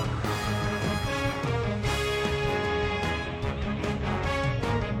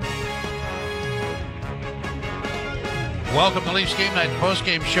Welcome to Leafs Game Night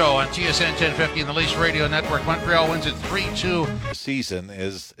post-game show on TSN 1050 and the Leafs Radio Network. Montreal wins it 3-2. The season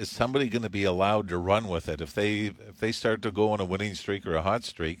is somebody going to be allowed to run with it? If they start to go on a winning streak or a hot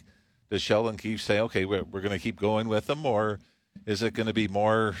streak, does Sheldon Keefe say, okay, we're going to keep going with them, or is it going to be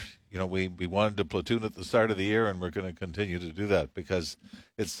more, we wanted to platoon at the start of the year and we're going to continue to do that? Because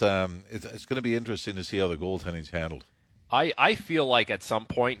it's going to be interesting to see how the goaltending's handled. I feel like at some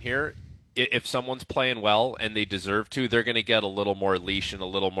point here, if someone's playing well and they deserve to, they're going to get a little more leash and a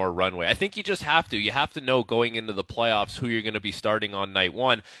little more runway. I think you just have to. You have to know going into the playoffs who you're going to be starting on night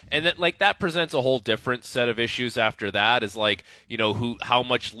one. And that presents a whole different set of issues after that is how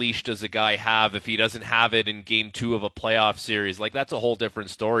much leash does a guy have if he doesn't have it in game 2 of a playoff series? That's a whole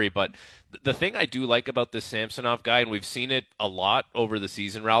different story. But the thing I do like about this Samsonov guy, and we've seen it a lot over the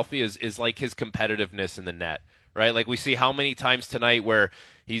season, Ralphie, is his competitiveness in the net. Right? We see how many times tonight where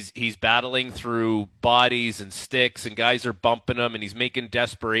he's battling through bodies and sticks and guys are bumping him and he's making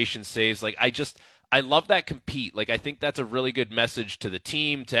desperation saves. I love that compete. I think that's a really good message to the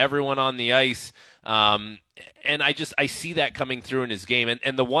team, to everyone on the ice. And I see that coming through in his game.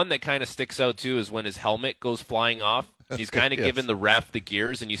 And the one that kind of sticks out too is when his helmet goes flying off. He's kind of Yes. giving the ref the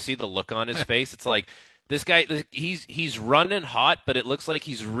gears and you see the look on his face. It's like, this guy, he's running hot, but it looks like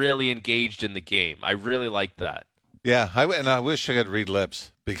he's really engaged in the game. I really like that. Yeah, I wish I could read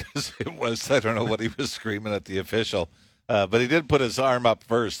lips because I don't know what he was screaming at the official. But he did put his arm up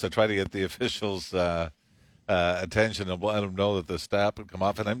first to try to get the official's attention and let him know that the stop would come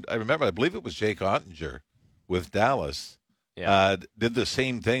off. And I remember, I believe it was Jake Ottinger with Dallas, did the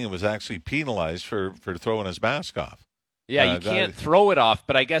same thing and was actually penalized for throwing his mask off. Yeah, you can't throw it off,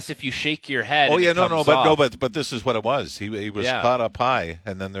 but I guess if you shake your head. But this is what it was. He was caught up high,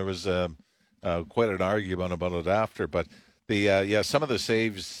 and then there was quite an argument about it after. But some of the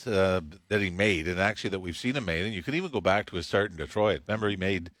saves that he made, and actually that we've seen him made, and you can even go back to his start in Detroit. Remember, he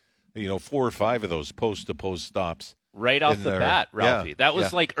made 4 or 5 of those post-to-post stops. Right off the bat, Ralphie. Yeah, that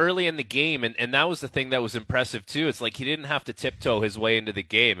was early in the game, and that was the thing that was impressive too. It's he didn't have to tiptoe his way into the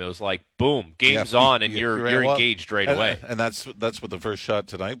game. It was boom, game's on, and you're engaged right away. And that's what the first shot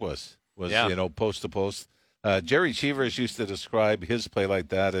tonight was post to post. Jerry Cheevers used to describe his play like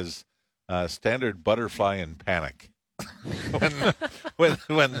that as standard butterfly in panic. when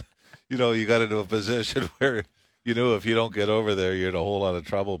you got into a position where if you don't get over there, you're in a whole lot of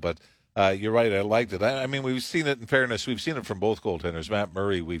trouble. But you're right. I liked it. I mean, we've seen it. In fairness, we've seen it from both goaltenders. Matt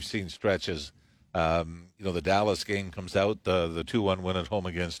Murray, we've seen stretches. The Dallas game comes out, the 2-1 win at home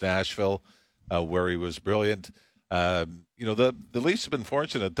against Nashville, where he was brilliant. The Leafs have been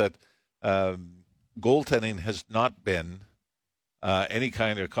fortunate that goaltending has not been any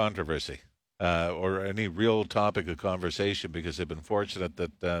kind of controversy or any real topic of conversation because they've been fortunate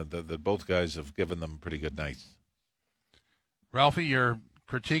that both guys have given them pretty good nights. Ralphie, your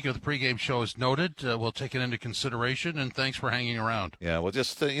critique of the pregame show is noted. We'll take it into consideration, and thanks for hanging around. Yeah, well,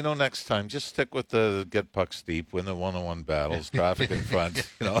 just, next time, just stick with the get pucks deep, win the one-on-one battles, traffic in front,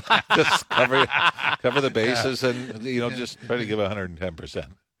 just cover the bases and, just try to give 110%.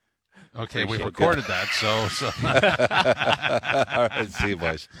 Okay, we've recorded that, so. All right, see you,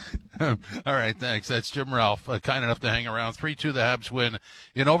 boys. All right, thanks. That's Jim Ralph, kind enough to hang around. 3-2, the Habs win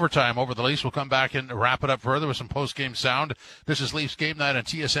in overtime over the Leafs. We'll come back and wrap it up further with some post-game sound. This is Leafs Game Night on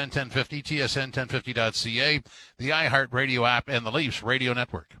TSN 1050, tsn1050.ca, the iHeartRadio app, and the Leafs Radio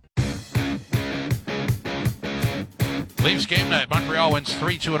Network. Leafs Game Night. Montreal wins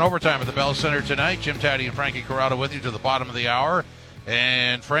 3-2 in overtime at the Bell Center tonight. Jim Taddy and Frankie Corrado with you to the bottom of the hour.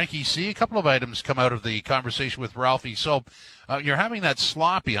 And Frankie, see a couple of items come out of the conversation with Ralphie. So you're having that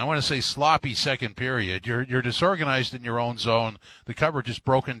sloppy second period. You're disorganized in your own zone. The coverage is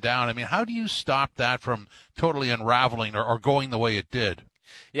broken down. I mean, how do you stop that from totally unraveling or going the way it did?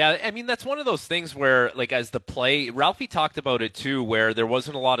 Yeah, I mean, that's one of those things where, as the play, Ralphie talked about it too, where there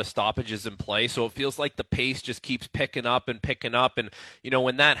wasn't a lot of stoppages in play. So it feels like the pace just keeps picking up. And,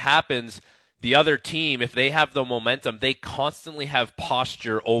 when that happens, the other team, if they have the momentum, they constantly have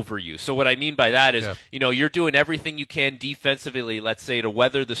posture over you. So what I mean by that is, you're doing everything you can defensively, let's say, to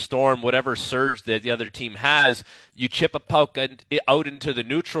weather the storm, whatever surge that the other team has. You chip a puck out into the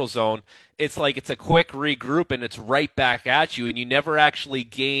neutral zone. It's it's a quick regroup, and it's right back at you, and you never actually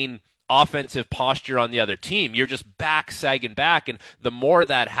gain offensive posture on the other team. You're just sagging back, and the more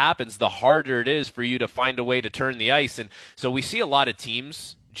that happens, the harder it is for you to find a way to turn the ice. And so we see a lot of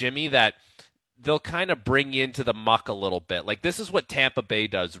teams, Jimmy, that they'll kind of bring you into the muck a little bit. This is what Tampa Bay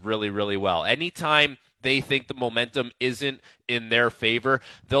does really, really well. Anytime they think the momentum isn't in their favor,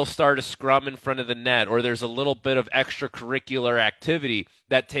 they'll start a scrum in front of the net, or there's a little bit of extracurricular activity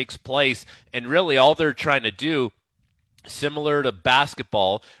that takes place. And really all they're trying to do similar to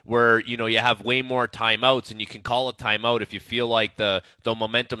basketball where, you have way more timeouts and you can call a timeout if you feel like the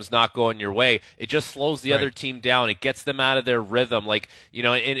momentum's not going your way. It just slows the other team down. It gets them out of their rhythm. Like,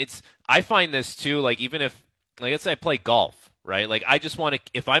 and I find this too, like, even if, like, let's say I play golf, right? Like, I just want to,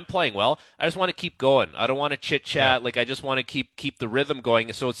 if I'm playing well, I just want to keep going. I don't want to chit chat. Like, I just want to keep the rhythm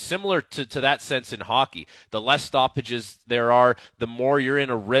going. So it's similar to that sense in hockey. The less stoppages there are, the more you're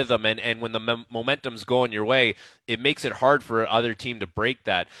in a rhythm. And when the momentum's going your way, it makes it hard for other team to break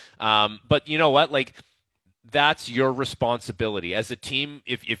that. But you know what? Like, that's your responsibility as a team.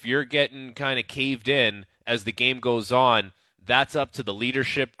 If you're getting kind of caved in as the game goes on, that's up to the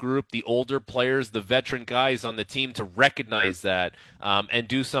leadership group, the older players, the veteran guys on the team to recognize that and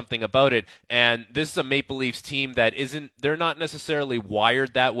do something about it. And this is a Maple Leafs team that they're not necessarily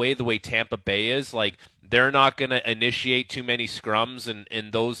wired that way the way Tampa Bay is. Like, they're not going to initiate too many scrums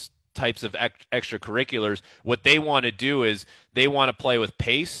and those types of extracurriculars. What they want to do is they want to play with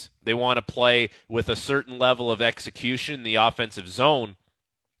pace. They want to play with a certain level of execution in the offensive zone.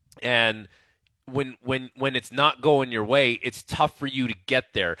 And when it's not going your way, it's tough for you to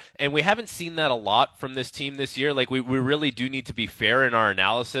get there. And we haven't seen that a lot from this team this year. Like, we really do need to be fair in our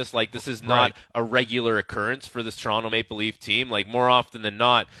analysis. Like, this is not a regular occurrence for this Toronto Maple Leaf team. Like, more often than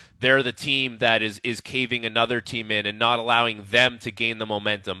not, they're the team that is caving another team in and not allowing them to gain the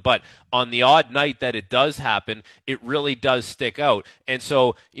momentum. But on the odd night that it does happen, it really does stick out. And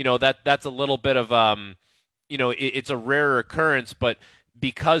so, that's a little bit of, it's a rare occurrence, but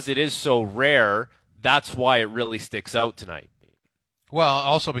because it is so rare, that's why it really sticks out tonight. Well,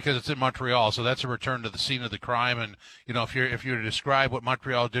 also because it's in Montreal, so that's a return to the scene of the crime. And if you were to describe what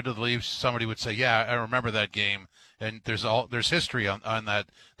Montreal did to the Leafs, somebody would say, "Yeah, I remember that game." And there's history on that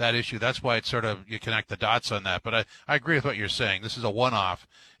issue. That's why it's sort of, you connect the dots on that. But I agree with what you're saying. This is a one-off,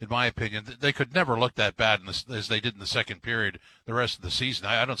 in my opinion. They could never look that bad as they did in the second period the rest of the season.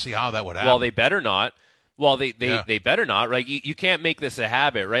 I don't see how that would happen. Well, they better not. Well, they better not, right? You can't make this a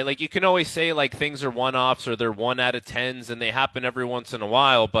habit, right? Like, you can always say, like, things are one-offs or they're 1 out of 10s and they happen every once in a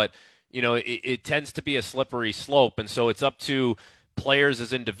while, but, it tends to be a slippery slope. And so it's up to players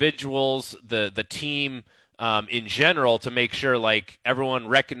as individuals, the team in general, to make sure, like, everyone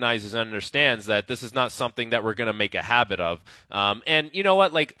recognizes and understands that this is not something that we're going to make a habit of. And you know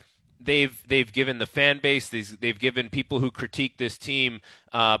what? Like, they've given the fan base, they've given people who critique this team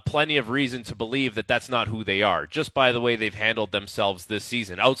plenty of reason to believe that that's not who they are, just by the way they've handled themselves this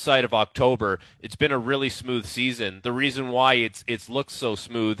season. Outside of October, it's been a really smooth season. The reason why it's looked so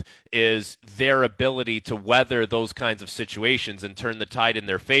smooth is their ability to weather those kinds of situations and turn the tide in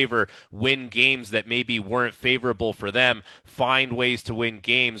their favor, win games that maybe weren't favorable for them, find ways to win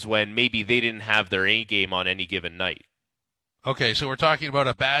games when maybe they didn't have their A game on any given night. Okay, so we're talking about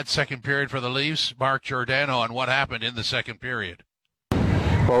a bad second period for the Leafs. Mark Giordano, on what happened in the second period.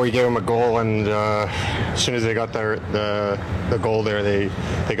 Well, we gave them a goal, and as soon as they got the goal there,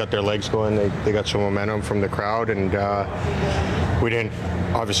 they got their legs going. They got some momentum from the crowd, and we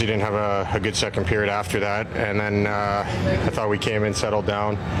obviously didn't have a good second period after that. And then I thought we came in, settled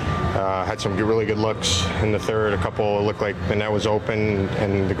down, had some really good looks in the third. A couple looked like the net was open,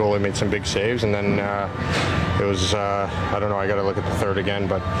 and the goalie made some big saves. And then it was, I don't know, I got to look at the third again,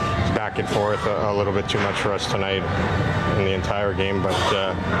 but it's back and forth a little bit too much for us tonight in the entire game. But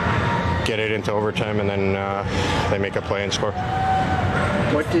get it into overtime, and then they make a play and score.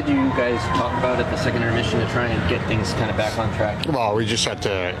 What did you guys talk about at the second intermission to try and get things kind of back on track? Well, we just had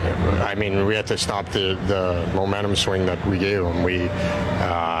to, we had to stop the momentum swing that we gave them. We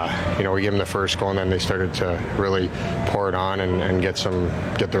gave them the first goal, and then they started to really pour it on and get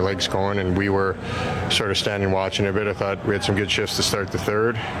their legs going, and we were sort of standing watching a bit. I thought we had some good shifts to start the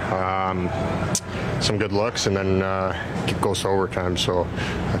third, some good looks, and then it goes to overtime, so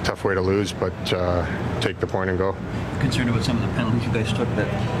a tough way to lose, but take the point and go. Concerned about some of the penalties you guys took that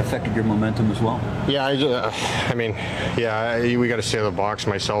affected your momentum as well? Yeah, we got to stay out of the box.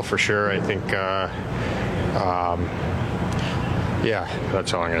 Myself, for sure. I think,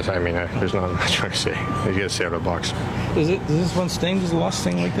 that's all I'm going to say. There's not much to say. You got to stay out of the box. Does this one sting? Does the loss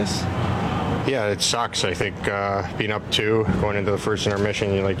sting like this? Yeah, it sucks. I think being up 2, going into the first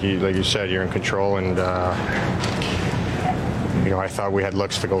intermission, like you said, you're in control, and I thought we had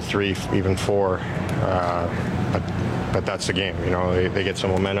looks to go 3, even 4. But that's the game. They get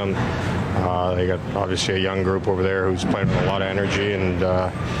some momentum. They got obviously a young group over there who's playing with a lot of energy, and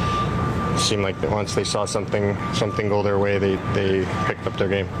it seemed like once they saw something go their way, they picked up their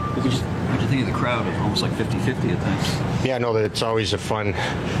game. What did you think of the crowd? It was almost like 50-50 at times. Yeah, no, it's always a fun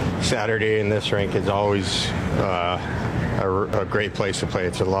Saturday in this rink is always a great place to play.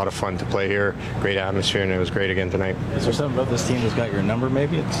 It's a lot of fun to play here. Great atmosphere, and it was great again tonight. Is there something about this team that's got your number?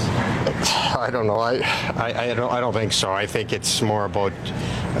 Maybe I don't know. I don't think so. I think it's more about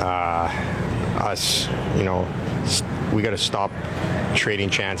us. We got to stop trading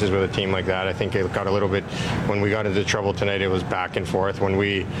chances with a team like that. I think it got a little bit, when we got into trouble tonight, it was back and forth. When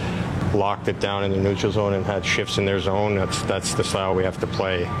we locked it down in the neutral zone and had shifts in their zone, that's the style we have to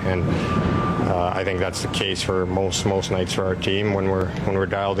play. And I think that's the case for most nights for our team. When we're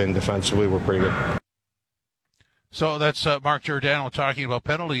dialed in defensively, we're pretty good. So that's Mark Giordano talking about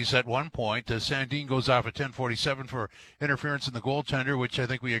penalties at one point. Sandin goes off at 10:47 for interference in the goaltender, which I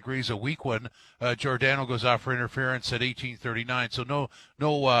think we agree is a weak one. Giordano goes off for interference at 18:39. So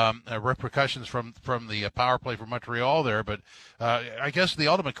no repercussions from the power play for Montreal there. But I guess the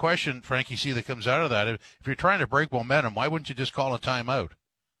ultimate question, Frankie C., that comes out of that, if you're trying to break momentum, why wouldn't you just call a timeout?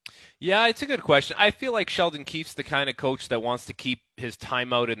 Yeah, it's a good question. I feel like Sheldon Keefe's the kind of coach that wants to keep his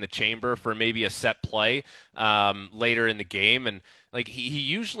timeout in the chamber for maybe a set play later in the game. And like he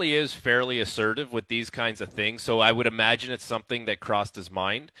usually is fairly assertive with these kinds of things. So I would imagine it's something that crossed his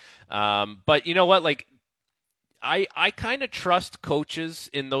mind. But you know what? Like I kind of trust coaches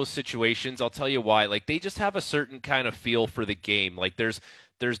in those situations. I'll tell you why. Like they just have a certain kind of feel for the game. Like there's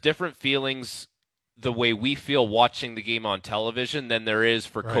different feelings the way we feel watching the game on television than there is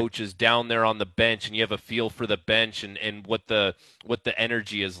for coaches down there on the bench, and you have a feel for the bench and what the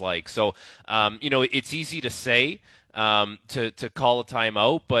energy is like. So, it's easy to say to call a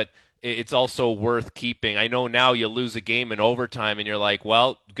timeout, but it's also worth keeping. I know now you lose a game in overtime and you're like,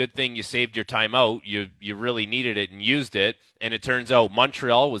 well, good thing you saved your timeout. You really needed it and used it. And it turns out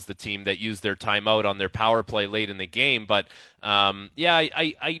Montreal was the team that used their timeout on their power play late in the game. But I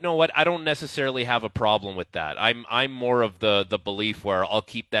you know what? I don't necessarily have a problem with that. I'm more of the belief where I'll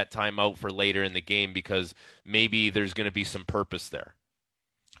keep that timeout for later in the game because maybe there's going to be some purpose there.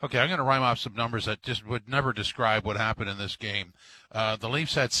 Okay, I'm going to rhyme off some numbers that just would never describe what happened in this game. The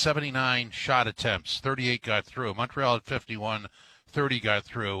Leafs had 79 shot attempts, 38 got through. Montreal had 51, 30 got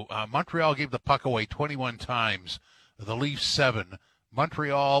through. Montreal gave the puck away 21 times, the Leafs 7.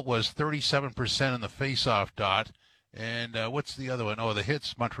 Montreal was 37% in the face-off dot. And what's the other one? Oh, the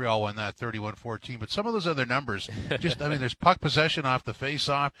hits, Montreal won that 31-14. But some of those other numbers, there's puck possession off the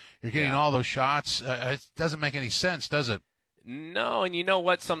face-off. You're getting all those shots. It doesn't make any sense, does it? No, and you know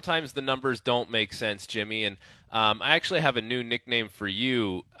what? Sometimes the numbers don't make sense, Jimmy. And I actually have a new nickname for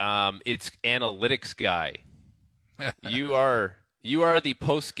you. It's Analytics Guy. You are the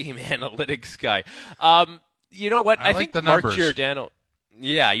post-game analytics guy. You know what? I think the Mark numbers. Giordano.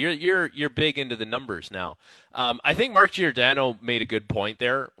 Yeah, you're big into the numbers now. I think Mark Giordano made a good point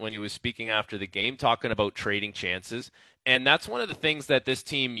there when he was speaking after the game, talking about trading chances. And that's one of the things that this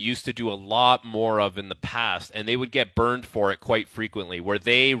team used to do a lot more of in the past, and they would get burned for it quite frequently, where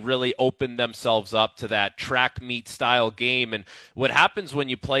they really opened themselves up to that track meet style game. And what happens when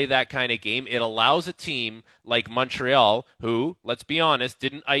you play that kind of game, it allows a team like Montreal, who, let's be honest,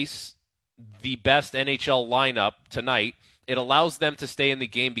 didn't ice the best NHL lineup tonight. It allows them to stay in the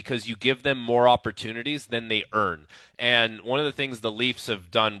game because you give them more opportunities than they earn. And one of the things the Leafs have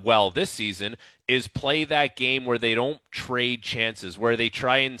done well this season is play that game where they don't trade chances, where they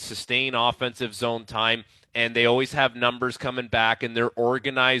try and sustain offensive zone time, and they always have numbers coming back, and they're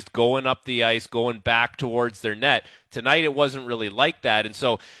organized going up the ice, going back towards their net. Tonight it wasn't really like that. And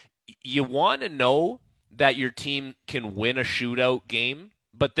so you want to know that your team can win a shootout game,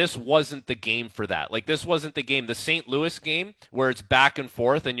 but this wasn't the game for that. Like, this wasn't the game. The St. Louis game, where it's back and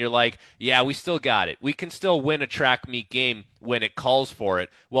forth, and you're like, yeah, we still got it. We can still win a track meet game when it calls for it.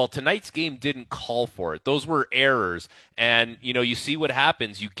 Well, tonight's game didn't call for it. Those were errors. And, you see what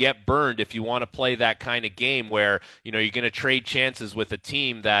happens. You get burned if you want to play that kind of game where, you're going to trade chances with a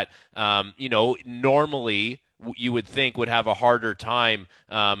team that, normally you would think would have a harder time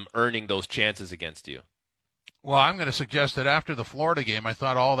earning those chances against you. Well, I'm going to suggest that after the Florida game, I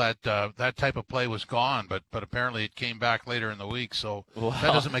thought all that type of play was gone, but apparently it came back later in the week, so that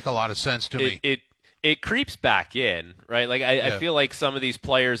doesn't make a lot of sense to me. It creeps back in, right? Like I feel like some of these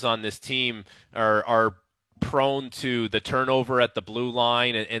players on this team are prone to the turnover at the blue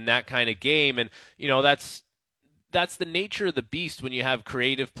line and that kind of game, and that's the nature of the beast when you have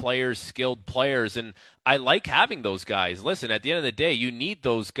creative players, skilled players, and I like having those guys. Listen, at the end of the day, you need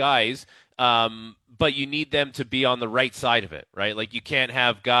those guys. But you need them to be on the right side of it, right? Like you can't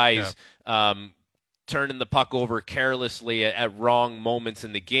have guys turning the puck over carelessly at wrong moments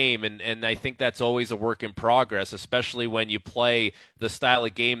in the game. And I think that's always a work in progress, especially when you play the style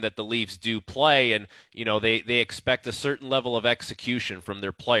of game that the Leafs do play. And, they expect a certain level of execution from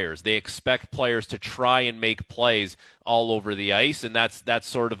their players. They expect players to try and make plays all over the ice. And that's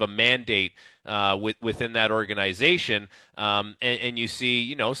sort of a mandate within that organization. And you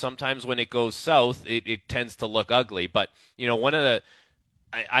see, sometimes when it goes south, it tends to look ugly. But, one of the,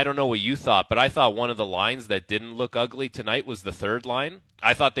 I don't know what you thought, but I thought one of the lines that didn't look ugly tonight was the third line.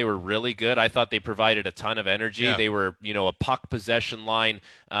 I thought they were really good. I thought they provided a ton of energy. Yeah. They were, a puck possession line.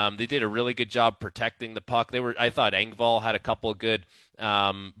 They did a really good job protecting the puck. I thought Engvall had a couple of good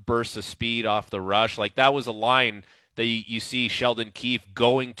bursts of speed off the rush. Like, that was a line that you see Sheldon Keefe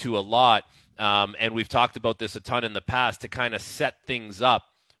going to a lot. And we've talked about this a ton in the past to kind of set things up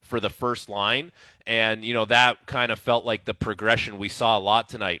for the first line. And, that kind of felt like the progression we saw a lot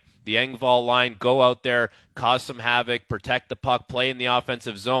tonight. The Engvall line, go out there, cause some havoc, protect the puck, play in the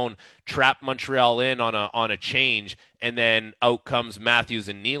offensive zone, trap Montreal in on a change, and then out comes Matthews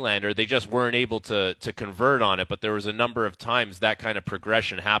and Nylander. They just weren't able to convert on it, but there was a number of times that kind of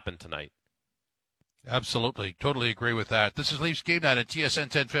progression happened tonight. Absolutely. Totally agree with that. This is Leafs Game Night at TSN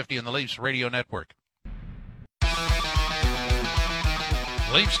 1050 on the Leafs Radio Network.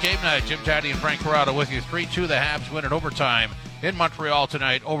 Leafs Game Night. Jim Taddy and Frank Corrado with you. 3-2. The Habs win in overtime in Montreal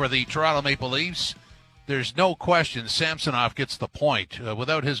tonight over the Toronto Maple Leafs. There's no question Samsonov gets the point.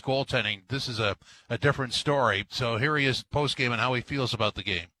 Without his goaltending, this is a different story. So here he is post-game and how he feels about the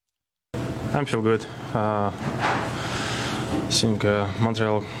game. I feel good. I think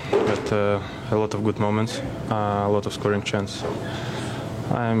Montreal got a lot of good moments, a lot of scoring chance.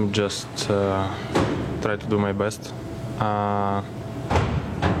 I'm just try to do my best. I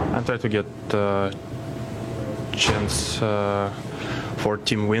try to get chance for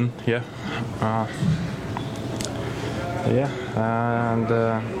team win. Yeah. And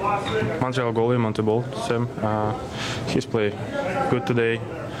Montreal goalie Monty Ball, Sam. He's played good today.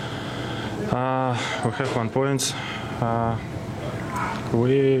 We have 1 point.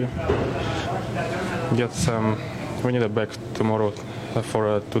 We get some. We need a back tomorrow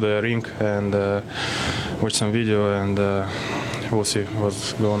to the rink and watch some video, and we'll see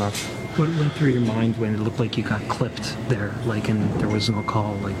what's going on. What went through your mind when it looked like you got clipped there, and there was no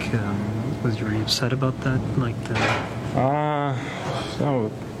call? Were you upset about that?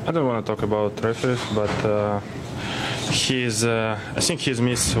 No, I don't want to talk about referees, but I think he's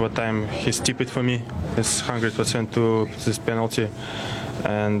missed what time he's tipped for me. It's 100% to this penalty,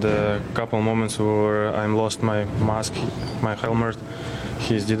 and a couple moments where I lost my mask, my helmet.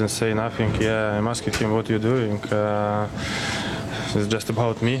 He didn't say nothing. Yeah, I'm asking him, what are you doing? It's just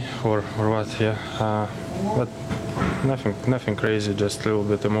about me or what? Yeah, but nothing crazy. Just a little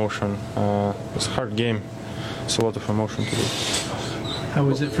bit emotion. It's a hard game. It's a lot of emotion to do. How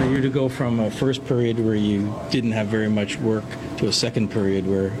was it for you to go from a first period where you didn't have very much work to a second period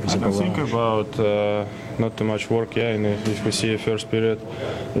where it was a barrage? I think about not too much work, yeah. And if we see a first period,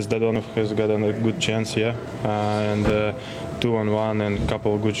 Zdadonov has gotten a good chance, yeah, and 2-on-1 and a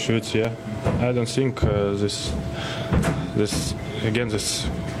couple of good shoots, yeah. I don't think this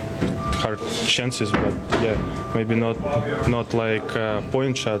hard chances, but yeah, maybe not like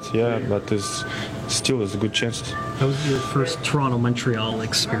point shots, yeah, but it's still is good chances. That was your first Toronto-Montreal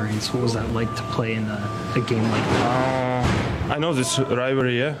experience. What was that like to play in a game like that? I know this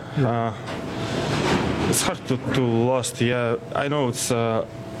rivalry, yeah. It's hard to lose, yeah. I know it's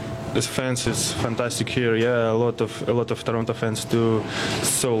this fans is fantastic here, yeah. A lot of Toronto fans do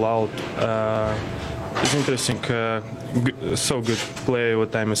so loud. It's interesting. So good play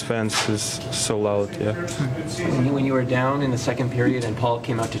with time as fans is so loud, yeah. When you were down in the second period and Paul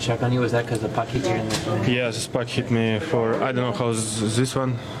came out to check on you, was that because the puck hit you in the... Yeah, this puck hit me for, I don't know how's this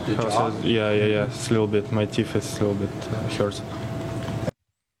one. The jaw? Yeah. It's a little bit, my teeth is a little bit hurt.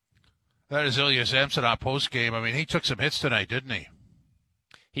 That is Ilya Samsonov post-game. I mean, he took some hits tonight, didn't he?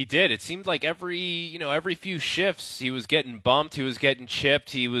 He did. It seemed like every few shifts he was getting bumped, he was getting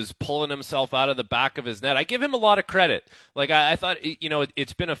chipped, he was pulling himself out of the back of his net. I give him a lot of credit. I thought,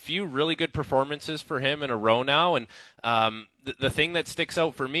 it's been a few really good performances for him in a row now, and the thing that sticks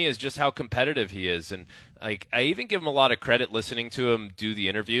out for me is just how competitive he is. And I even give him a lot of credit listening to him do the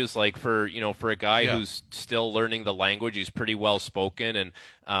interviews. For a guy who's still learning the language, he's pretty well spoken, and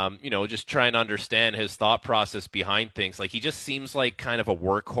just trying to understand his thought process behind things. He just seems like kind of a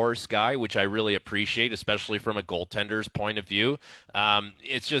workhorse guy, which I really appreciate, especially from a goaltender's point of view.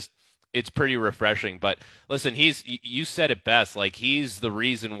 It's pretty refreshing. But listen, you said it best. He's the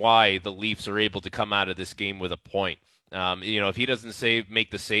reason why the Leafs are able to come out of this game with a point. If he doesn't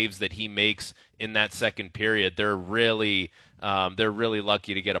make the saves that he makes in that second period, they're really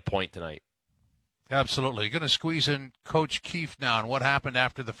lucky to get a point tonight. Absolutely. Going to squeeze in Coach Keefe now on what happened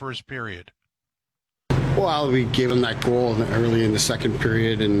after the first period. Well, we gave them that goal early in the second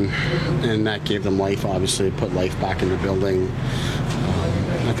period, and that gave them life, obviously. It put life back in the building.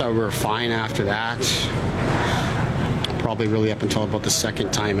 I thought we were fine after that. Probably really up until about the second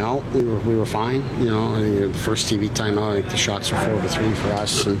timeout, we were fine. I think the first TV timeout, I think the shots were 4-3 for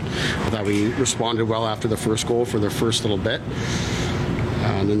us, and I thought we responded well after the first goal for their first little bit.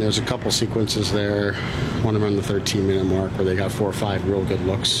 And then there's a couple sequences there, one around the 13-minute mark where they got 4 or 5 real good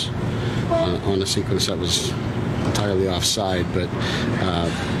looks on a sequence that was entirely offside, but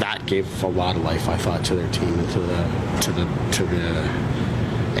that gave a lot of life, I thought, to their team and to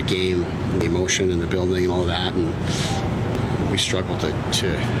the game, the emotion in the building and all that. And we struggled to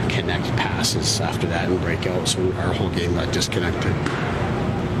connect passes after that and break out, so our whole game got disconnected.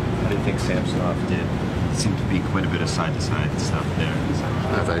 How do you think Samsonov did? It seemed to be quite a bit of side-to-side stuff there.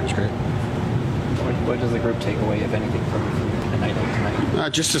 I thought he was great. What does the group take away, if anything, from a night like tonight?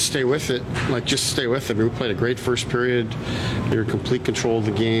 Just to stay with it. Just stay with it. We played a great first period. We were in complete control of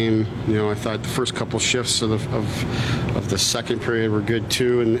the game. I thought the first couple shifts of the second period were good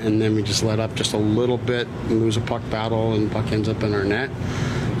too, and then we just let up just a little bit and lose a puck battle, and the puck ends up in our net.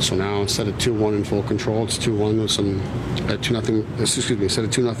 So now instead of 2-1 in full control, it's 2-1 with some 2-0. Instead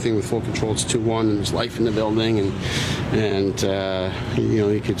of 2-0 with full control, it's 2-1, and there's life in the building, and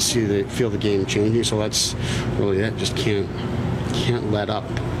you could feel the game changing. So that's really it. Just can't let up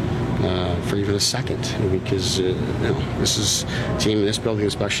for even a second, because this is a team in this building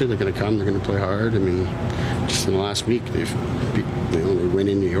especially. They're going to come. They're going to play hard. I mean, just in the last week, they win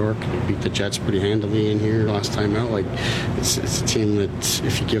in New York. They beat the Jets pretty handily in here last time out. It's a team that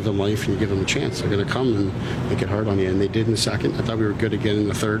if you give them life and you give them a chance, they're going to come and make it hard on you. And they did in the second. I thought we were good again in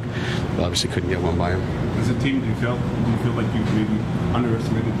the third, but obviously couldn't get one by them. As a team, do you feel like you maybe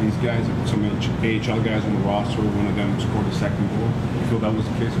underestimated these guys? Some AHL guys on the roster, one of them scored a second goal. Do you feel that was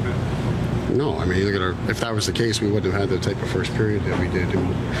the case of it? No, I mean, if that was the case, we wouldn't have had the type of first period that we did.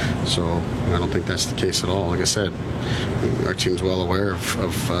 And so I don't think that's the case at all. Like I said, our team's well aware of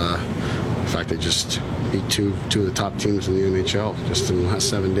the fact they just beat two of the top teams in the NHL just in the last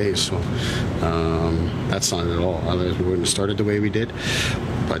 7 days. So that's not it at all. Otherwise, we wouldn't have started the way we did.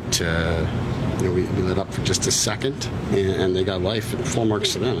 But we let up for just a second, and they got life. And full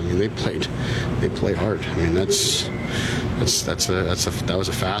marks to them. I mean, they played hard. I mean, that was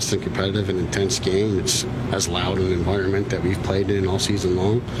a fast and competitive and intense game. It's as loud an environment that we've played in all season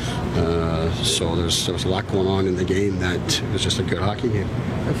long. So there was a lot going on in the game that was just a good hockey game.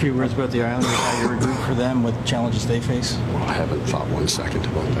 A few words about the Islanders, how you regroup for them, what challenges they face? Well, I haven't thought 1 second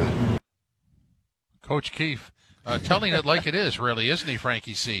about that. Coach Keefe, telling it like it is, really, isn't he,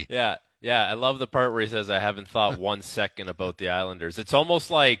 Frankie C? Yeah, I love the part where he says, I haven't thought 1 second about the Islanders. It's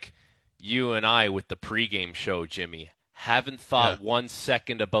almost like you and I with the pregame show, Jimmy. Haven't thought 1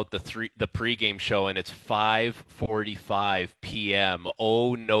 second about the pregame show, and it's 5:45 p.m.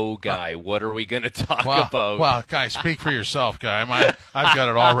 Oh no, guy, what are we going to talk about? Well, guys, speak for yourself, guy. I've got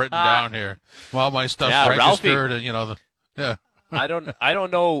it all written down here. Well, my stuff's registered, Ralphie, and I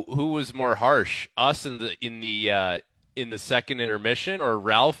don't know who was more harsh, us in the second intermission, or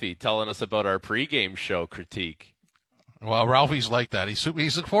Ralphie telling us about our pregame show critique. Well, Ralphie's like that. He's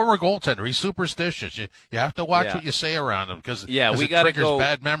a former goaltender. He's superstitious. You have to watch what you say around him because we it triggers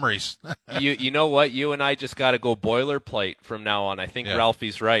bad memories. You know what? You and I just got to go boilerplate from now on. I think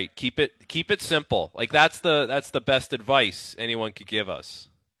Ralphie's right. Keep it simple. Like that's the best advice anyone could give us.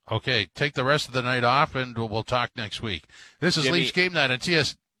 Okay, take the rest of the night off, and we'll talk next week. This is Leafs Game Night and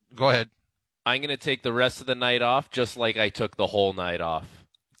TS. Go ahead. I'm going to take the rest of the night off, just like I took the whole night off.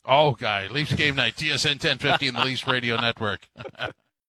 Oh, guy. Leafs Game Night, TSN 1050 and the Leafs Radio Network.